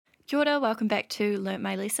Kia ora, welcome back to Learnt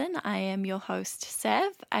My Lesson. I am your host,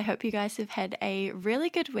 Sav. I hope you guys have had a really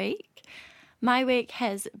good week. My week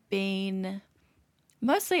has been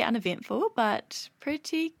mostly uneventful, but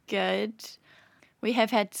pretty good. We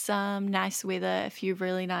have had some nice weather, a few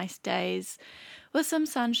really nice days with some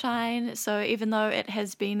sunshine. So even though it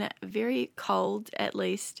has been very cold, at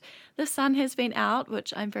least the sun has been out,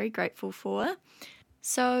 which I'm very grateful for.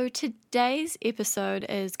 So today's episode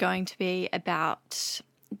is going to be about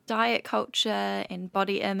diet culture and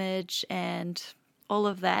body image and all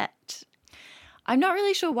of that. I'm not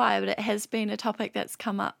really sure why, but it has been a topic that's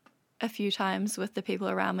come up a few times with the people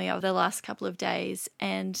around me over the last couple of days,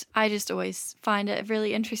 and I just always find it a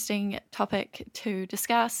really interesting topic to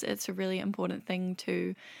discuss. It's a really important thing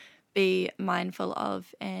to be mindful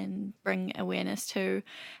of and bring awareness to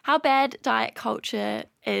how bad diet culture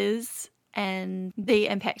is and the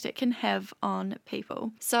impact it can have on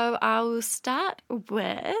people. So I'll start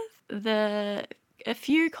with a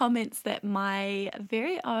few comments that my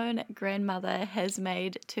very own grandmother has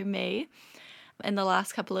made to me in the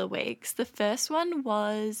last couple of weeks. The first one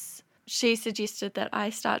was she suggested that I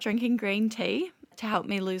start drinking green tea to help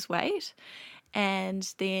me lose weight. And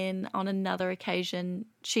then on another occasion,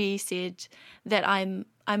 she said that I'm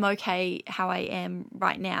okay how I am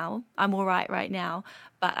right now. I'm all right now,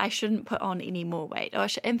 but I shouldn't put on any more weight.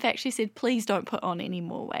 In fact, she said, please don't put on any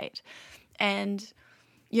more weight. And,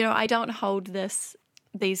 I don't hold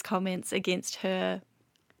these comments against her.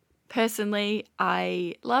 Personally,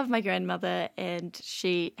 I love my grandmother and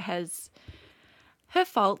she has her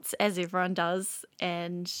faults, as everyone does,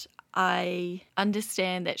 and I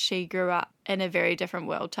understand that she grew up in a very different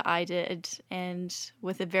world to I did and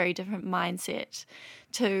with a very different mindset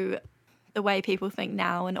to the way people think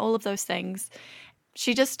now and all of those things.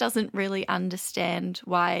 She just doesn't really understand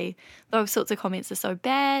why those sorts of comments are so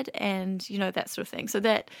bad and, that sort of thing. So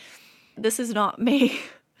that this is not me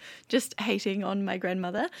just hating on my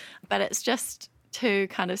grandmother, but it's just to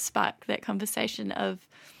kind of spark that conversation of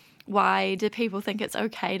why do people think it's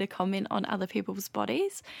okay to comment on other people's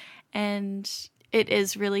bodies? And it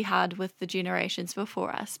is really hard with the generations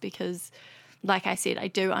before us because, like I said, I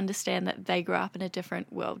do understand that they grew up in a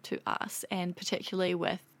different world to us, and particularly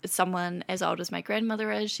with someone as old as my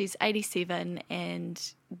grandmother is. She's 87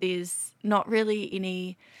 and there's not really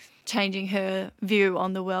any changing her view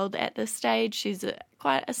on the world at this stage. She's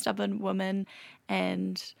quite a stubborn woman,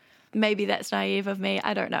 and maybe that's naive of me,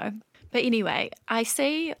 I don't know. But anyway, I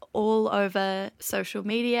see all over social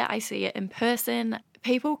media, I see it in person,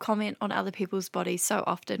 people comment on other people's bodies so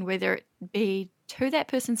often, whether it be to that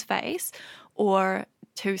person's face or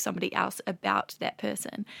to somebody else about that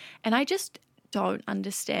person. And I just don't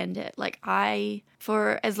understand it.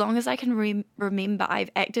 For as long as I can remember,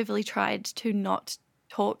 I've actively tried to not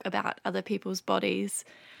talk about other people's bodies,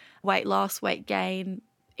 weight loss, weight gain,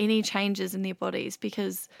 any changes in their bodies,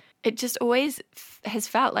 because it just always has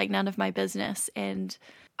felt like none of my business. And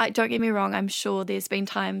don't get me wrong, I'm sure there's been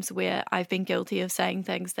times where I've been guilty of saying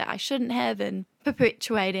things that I shouldn't have and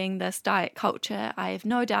perpetuating this diet culture. I have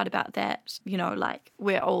no doubt about that.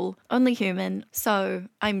 We're all only human. So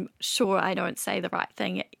I'm sure I don't say the right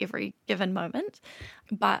thing at every given moment.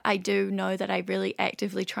 But I do know that I really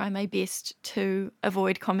actively try my best to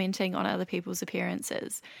avoid commenting on other people's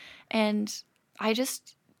appearances. And I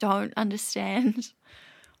just don't understand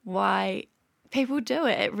why people do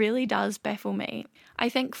it. It really does baffle me. I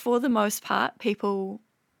think for the most part, people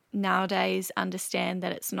nowadays understand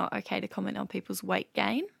that it's not okay to comment on people's weight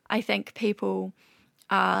gain. I think people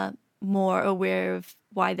are more aware of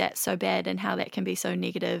why that's so bad and how that can be so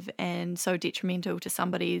negative and so detrimental to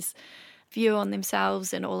somebody's view on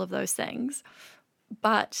themselves and all of those things.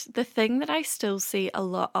 But the thing that I still see a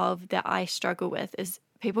lot of that I struggle with is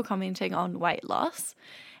people commenting on weight loss,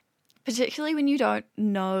 particularly when you don't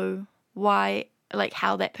know why,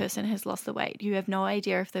 how that person has lost the weight. You have no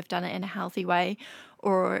idea if they've done it in a healthy way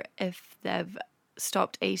or if they've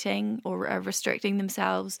stopped eating or are restricting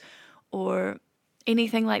themselves or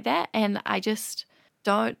anything like that. And I just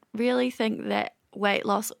don't really think that weight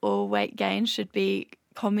loss or weight gain should be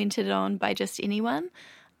commented on by just anyone.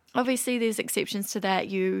 Obviously, there's exceptions to that.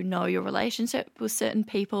 Your relationship with certain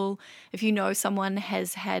people. If you know someone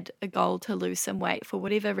has had a goal to lose some weight for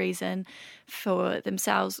whatever reason for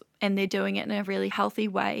themselves and they're doing it in a really healthy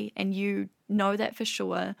way and you know that for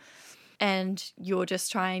sure and you're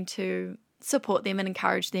just trying to support them and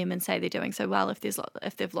encourage them and say they're doing so well, if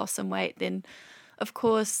they've lost some weight, then of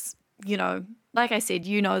course, like I said,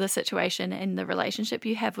 the situation and the relationship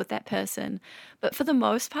you have with that person. But for the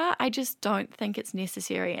most part, I just don't think it's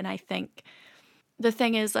necessary. And I think the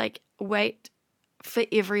thing is, weight for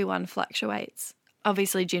everyone fluctuates.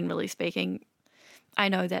 obviously, generally speaking, I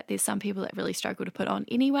know that there's some people that really struggle to put on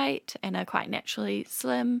any weight and are quite naturally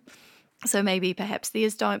slim. So maybe perhaps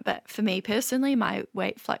theirs don't, but for me personally, my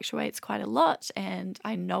weight fluctuates quite a lot, and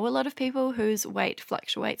I know a lot of people whose weight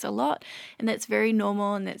fluctuates a lot, and that's very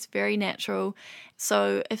normal and that's very natural.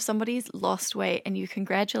 So if somebody's lost weight and you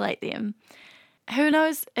congratulate them, who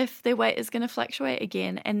knows if their weight is going to fluctuate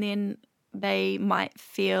again, and then they might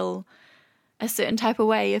feel a certain type of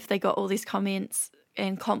way if they got all these comments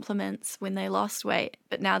and compliments when they lost weight,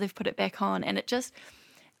 but now they've put it back on, and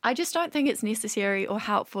I just don't think it's necessary or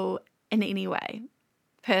helpful in any way,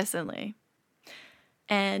 personally.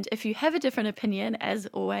 And if you have a different opinion, as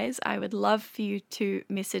always, I would love for you to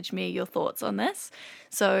message me your thoughts on this.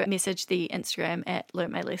 So message the Instagram at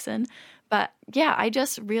Learnt My Lesson. But yeah, I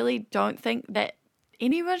just really don't think that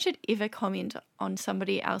anyone should ever comment on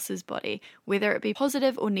somebody else's body, whether it be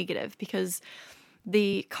positive or negative, because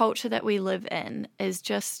the culture that we live in is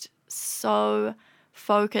just so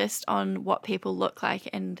focused on what people look like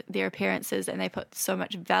and their appearances, and they put so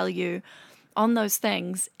much value on those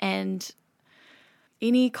things. And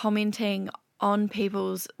any commenting on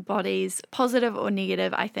people's bodies, positive or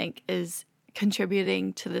negative, I think is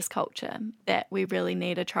contributing to this culture that we really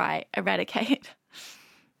need to try eradicate.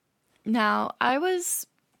 Now, I was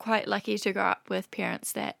quite lucky to grow up with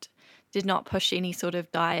parents that did not push any sort of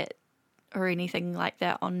diet or anything like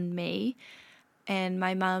that on me. And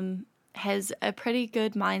my mum has a pretty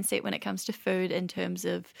good mindset when it comes to food, in terms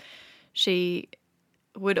of she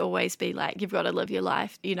would always be like, you've got to live your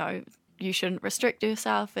life, you shouldn't restrict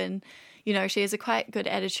yourself. And, she has a quite good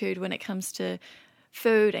attitude when it comes to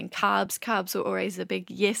food and carbs. Carbs were always a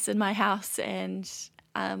big yes in my house, and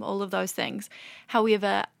all of those things.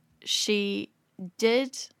 However, she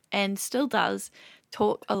did and still does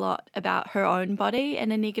talk a lot about her own body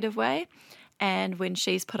in a negative way. And when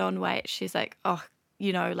she's put on weight, she's like,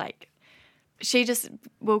 she just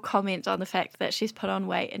will comment on the fact that she's put on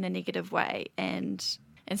weight in a negative way and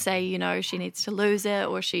say, she needs to lose it,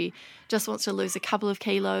 or she just wants to lose a couple of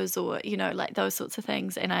kilos, or, those sorts of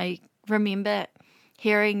things. And I remember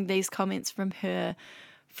hearing these comments from her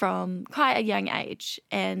from quite a young age.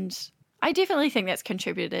 And I definitely think that's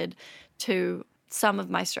contributed to some of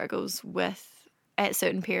my struggles at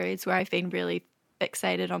certain periods where I've been really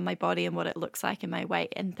fixated on my body and what it looks like and my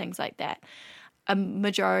weight and things like that. A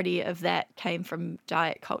majority of that came from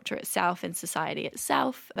diet culture itself and society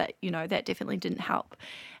itself, but, that definitely didn't help.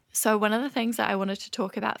 So one of the things that I wanted to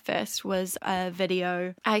talk about first was a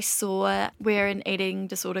video I saw where an eating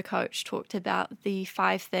disorder coach talked about the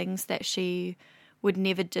 5 things that she would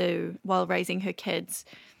never do while raising her kids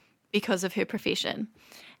because of her profession.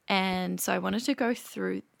 And so I wanted to go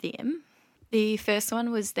through them. The first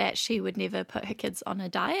one was that she would never put her kids on a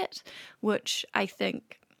diet, which I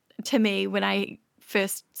think, to me, when I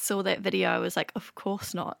first saw that video, I was like, of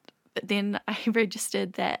course not. But then I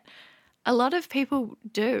registered that a lot of people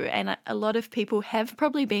do, and a lot of people have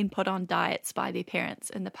probably been put on diets by their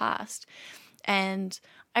parents in the past. And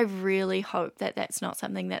I really hope that that's not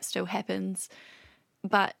something that still happens.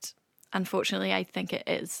 But unfortunately, I think it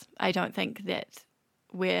is. I don't think that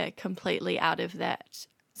we're completely out of that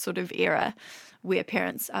sort of era where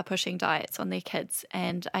parents are pushing diets on their kids.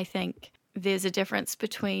 And I think there's a difference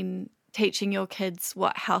between teaching your kids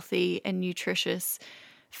what healthy and nutritious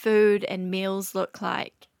food and meals look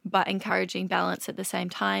like, but encouraging balance at the same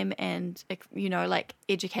time, and,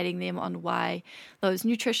 educating them on why those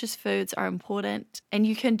nutritious foods are important. And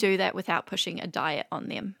you can do that without pushing a diet on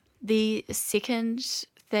them. The second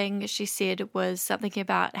thing she said was something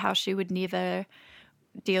about how she would never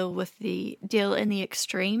deal in the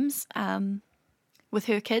extremes with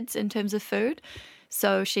her kids in terms of food.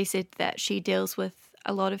 So she said that she deals with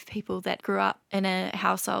a lot of people that grew up in a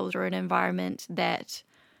household or an environment that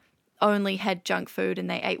only had junk food and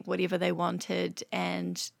they ate whatever they wanted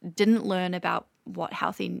and didn't learn about what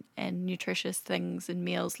healthy and nutritious things and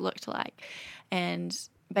meals looked like, and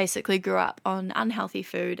basically grew up on unhealthy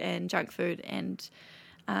food and junk food and,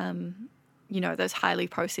 those highly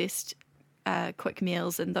processed quick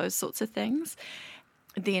meals and those sorts of things.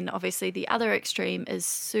 Then obviously the other extreme is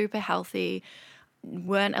super healthy,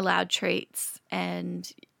 weren't allowed treats,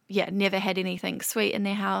 and never had anything sweet in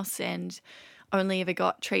their house, and only ever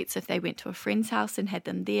got treats if they went to a friend's house and had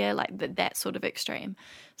them there, like that sort of extreme.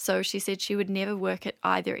 So she said she would never work at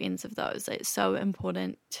either ends of those. It's so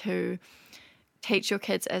important to teach your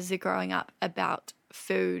kids as they're growing up about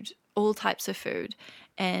food, all types of food,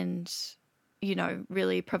 and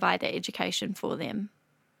really provide that education for them.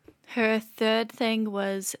 Her third thing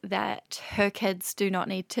was that her kids do not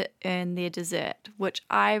need to earn their dessert, which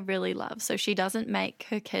I really love. So she doesn't make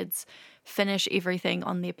her kids finish everything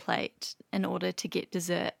on their plate in order to get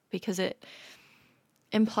dessert, because it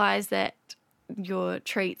implies that your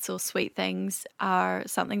treats or sweet things are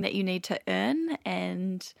something that you need to earn,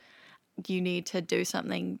 and you need to do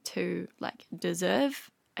something to like deserve,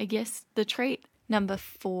 I guess, the treat. Number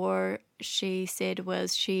 4, she said,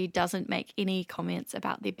 was she doesn't make any comments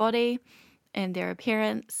about their body and their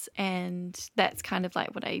appearance. And that's kind of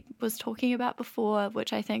like what I was talking about before,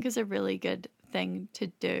 which I think is a really good thing to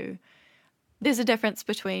do. There's a difference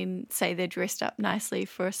between, say, they're dressed up nicely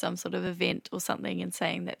for some sort of event or something and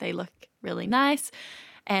saying that they look really nice,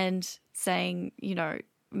 and saying,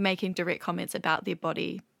 making direct comments about their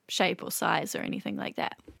body shape or size or anything like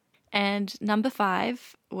that. And number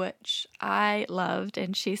 5, which I loved,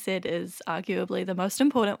 and she said is arguably the most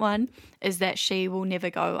important one, is that she will never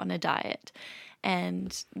go on a diet.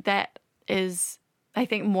 And that is, I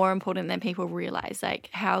think, more important than people realize,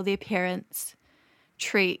 like how their parents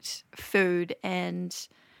treat food and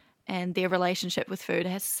their relationship with food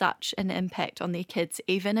has such an impact on their kids,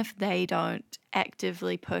 even if they don't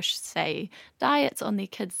actively push, say, diets on their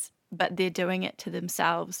kids, but they're doing it to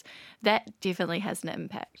themselves. That definitely has an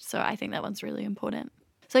impact. So I think that one's really important.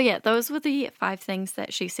 So yeah, those were the 5 things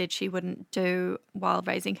that she said she wouldn't do while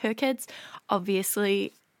raising her kids.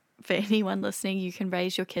 Obviously, for anyone listening, you can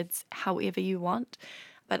raise your kids however you want,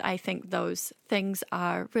 but I think those things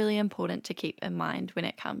are really important to keep in mind when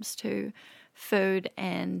it comes to food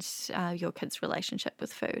and your kids' relationship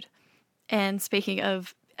with food. And speaking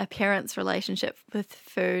of a parent's relationship with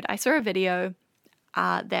food, I saw a video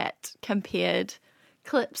that compared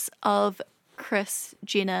clips of Kris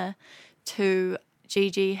Jenner to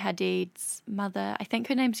Gigi Hadid's mother. I think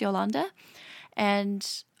her name's Yolanda. And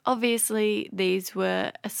obviously these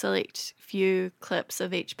were a select few clips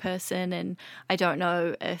of each person, and I don't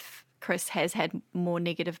know if Kris has had more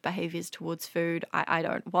negative behaviors towards food. I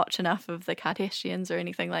don't watch enough of the Kardashians or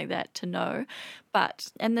anything like that to know.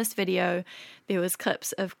 But in this video, there was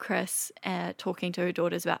clips of Kris talking to her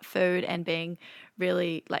daughters about food and being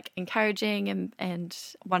really like encouraging. And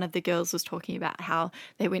one of the girls was talking about how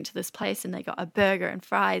they went to this place and they got a burger and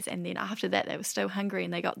fries. And then after that, they were still hungry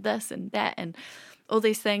and they got this and that and all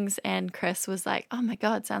these things. And Kris was like, oh my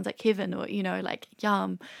God, sounds like heaven, or, like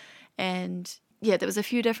yum. And yeah, there was a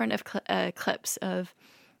few different clips of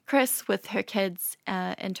Kris with her kids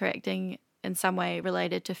interacting in some way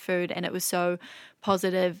related to food, and it was so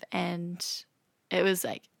positive, and it was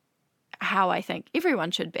like how I think everyone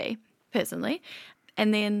should be, personally.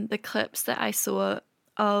 And then the clips that I saw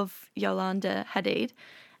of Yolanda Hadid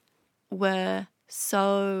were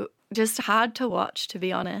so just hard to watch, to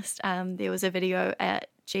be honest. There was a video at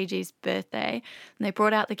Gigi's birthday, and they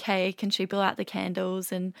brought out the cake and she blew out the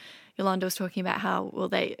candles, and Yolanda was talking about how,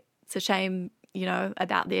 it's a shame,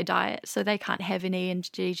 about their diet, so they can't have any,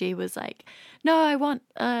 and Gigi was like, no, I want,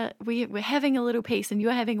 we're having a little piece and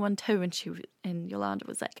you're having one too, and Yolanda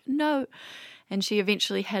was like, no, and she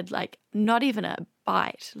eventually had like not even a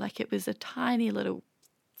bite, like it was a tiny little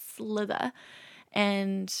slither.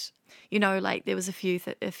 And there was a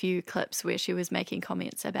few clips where she was making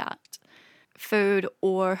comments about food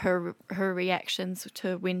or her reactions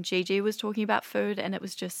to when Gigi was talking about food, and it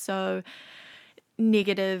was just so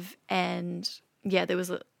negative. And yeah, there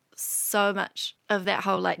was so much of that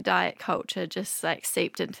whole like diet culture just like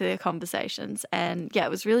seeped into their conversations, and yeah,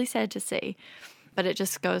 it was really sad to see. But it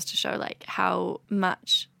just goes to show like how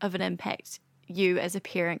much of an impact you as a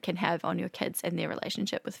parent can have on your kids and their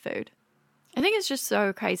relationship with food. I think it's just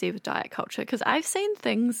so crazy with diet culture, because I've seen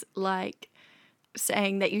things like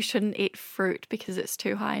saying that you shouldn't eat fruit because it's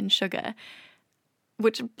too high in sugar,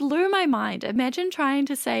 which blew my mind. Imagine trying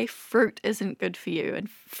to say fruit isn't good for you, and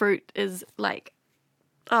fruit is like,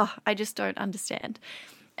 I just don't understand.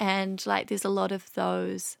 And like there's a lot of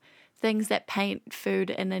those things that paint food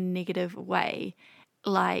in a negative way,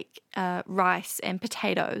 like rice and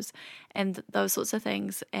potatoes and those sorts of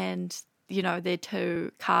things. And they're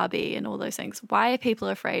too carby and all those things. Why are people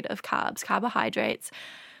afraid of carbs? Carbohydrates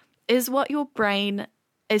is what your brain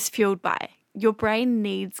is fueled by. Your brain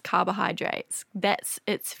needs carbohydrates. That's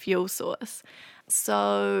its fuel source.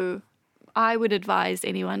 So I would advise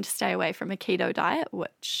anyone to stay away from a keto diet,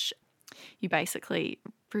 which you basically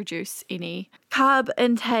reduce any carb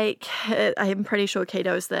intake. I'm pretty sure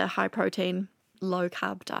keto is the high protein, low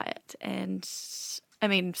carb diet. And I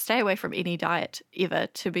mean, stay away from any diet ever,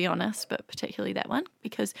 to be honest, but particularly that one,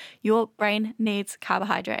 because your brain needs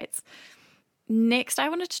carbohydrates. Next, I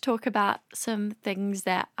wanted to talk about some things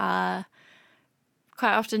that are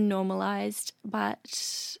quite often normalized,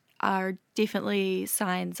 but are definitely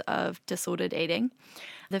signs of disordered eating.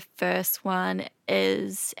 The first one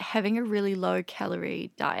is having a really low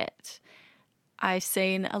calorie diet. I've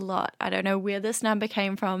seen a lot. I don't know where this number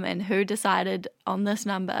came from and who decided on this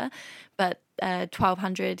number, but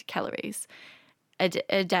 1,200 calories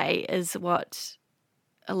a day is what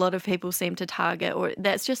a lot of people seem to target, or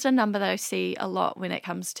that's just a number that I see a lot when it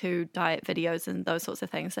comes to diet videos and those sorts of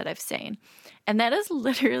things that I've seen. And that is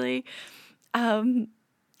literally, I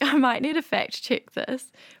might need to fact check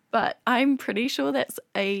this, but I'm pretty sure that's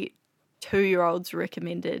a 2-year-old's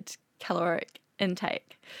recommended caloric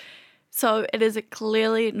intake. So it is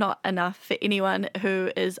clearly not enough for anyone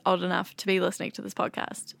who is old enough to be listening to this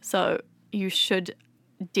podcast. So you should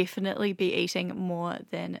definitely be eating more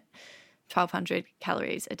than 1,200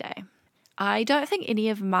 calories a day. I don't think any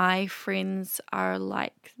of my friends are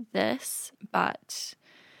like this, but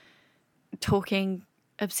talking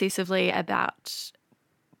obsessively about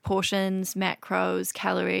portions, macros,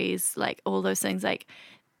 calories, like all those things, like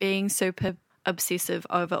being super obsessive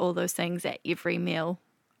over all those things at every meal,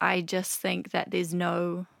 I just think that there is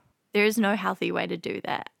no healthy way to do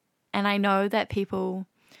that. And I know that people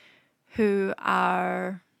who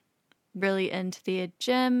are really into their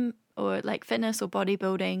gym or like fitness or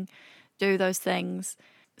bodybuilding do those things.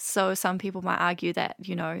 So some people might argue that,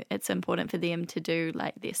 you know, it's important for them to do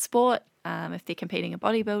like their sport if they're competing in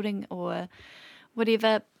bodybuilding or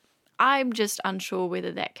whatever. I'm just unsure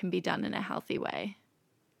whether that can be done in a healthy way,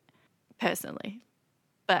 personally.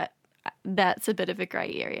 But that's a bit of a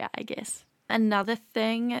grey area, I guess. Another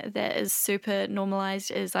thing that is super normalized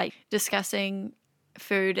is like discussing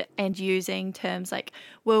food and using terms like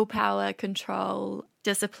willpower, control,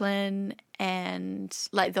 discipline, and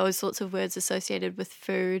like those sorts of words associated with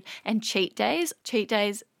food, and cheat days. Cheat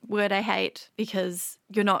days, word I hate because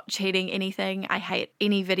you're not cheating anything. I hate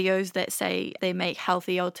any videos that say they make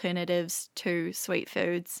healthy alternatives to sweet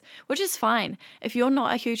foods, which is fine. If you're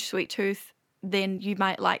not a huge sweet tooth, then you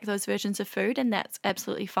might like those versions of food, and that's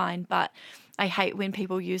absolutely fine. But I hate when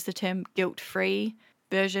people use the term guilt-free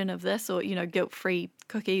version of this, or, you know, guilt-free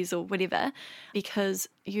cookies or whatever, because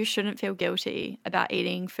you shouldn't feel guilty about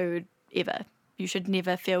eating food ever. You should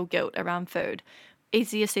never feel guilt around food.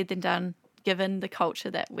 Easier said than done, given the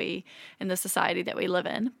culture that we, in the society that we live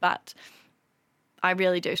in. But I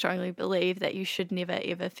really do strongly believe that you should never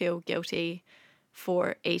ever feel guilty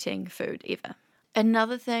for eating food ever.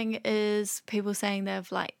 Another thing is people saying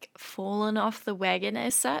they've like fallen off the wagon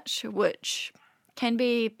as such, which can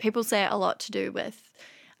be, people say, a lot to do with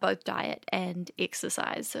both diet and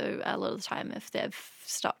exercise. So a lot of the time, if they've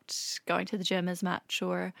stopped going to the gym as much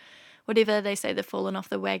or whatever, they say they've fallen off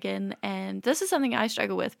the wagon. And this is something I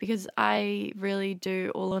struggle with because I really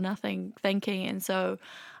do all or nothing thinking. And so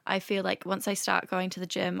I feel like once I start going to the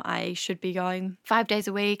gym, I should be going 5 days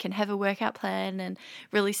a week and have a workout plan and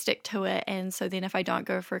really stick to it. And so then if I don't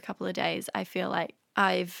go for a couple of days, I feel like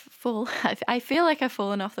I feel like I've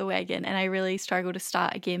fallen off the wagon, and I really struggle to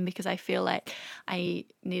start again because I feel like I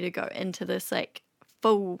need to go into this like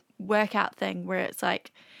full workout thing where it's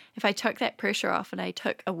like, if I took that pressure off and I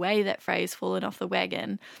took away that phrase fallen off the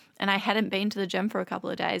wagon and I hadn't been to the gym for a couple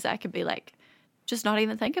of days, I could be like, just not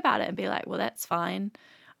even think about it and be like, well, that's fine.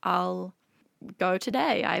 I'll go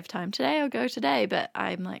today. I have time today. I'll go today. But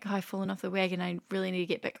I'm like, oh, I've fallen off the wagon. I really need to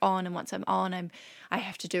get back on. And once I'm on, I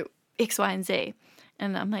have to do X, Y, and Z.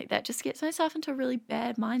 And I'm like, that just gets myself into a really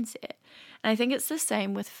bad mindset. And I think it's the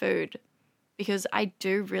same with food, because I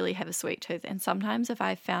do really have a sweet tooth. And sometimes if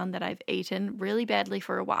I've found that I've eaten really badly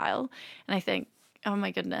for a while and I think, oh my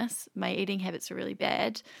goodness, my eating habits are really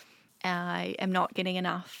bad, I am not getting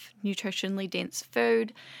enough nutritionally dense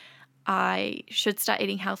food, I should start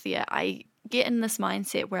eating healthier. I get in this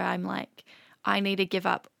mindset where I'm like, I need to give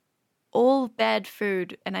up all bad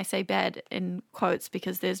food. And I say bad in quotes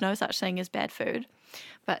because there's no such thing as bad food.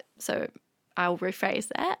 But so I'll rephrase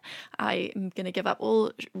that. I am going to give up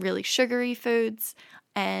all really sugary foods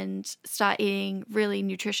and start eating really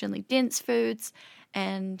nutritionally dense foods.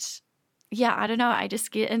 And yeah, I don't know. I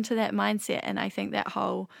just get into that mindset. And I think that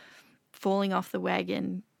whole falling off the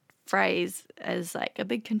wagon phrase is like a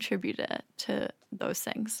big contributor to those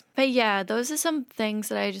things. But yeah, those are some things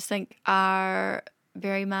that I just think are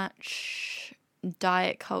very much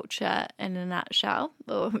diet culture in a nutshell,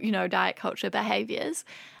 or, you know, diet culture behaviors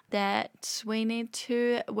that we need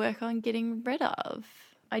to work on getting rid of.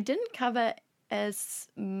 I didn't cover as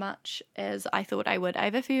much as I thought I would. I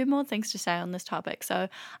have a few more things to say on this topic, so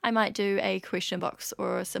I might do a question box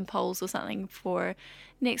or some polls or something for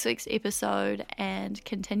next week's episode and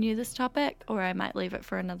continue this topic, or I might leave it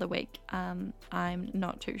for another week. I'm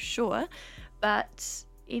not too sure. But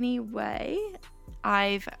anyway,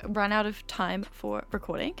 I've run out of time for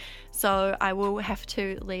recording, so I will have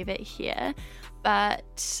to leave it here.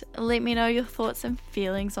 But let me know your thoughts and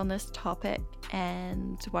feelings on this topic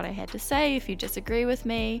and what I had to say. If you disagree with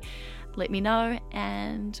me, let me know.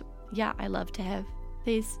 And yeah, I love to have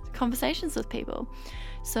these conversations with people.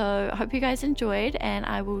 So I hope you guys enjoyed, and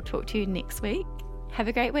I will talk to you next week. Have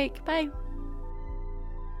a great week. Bye.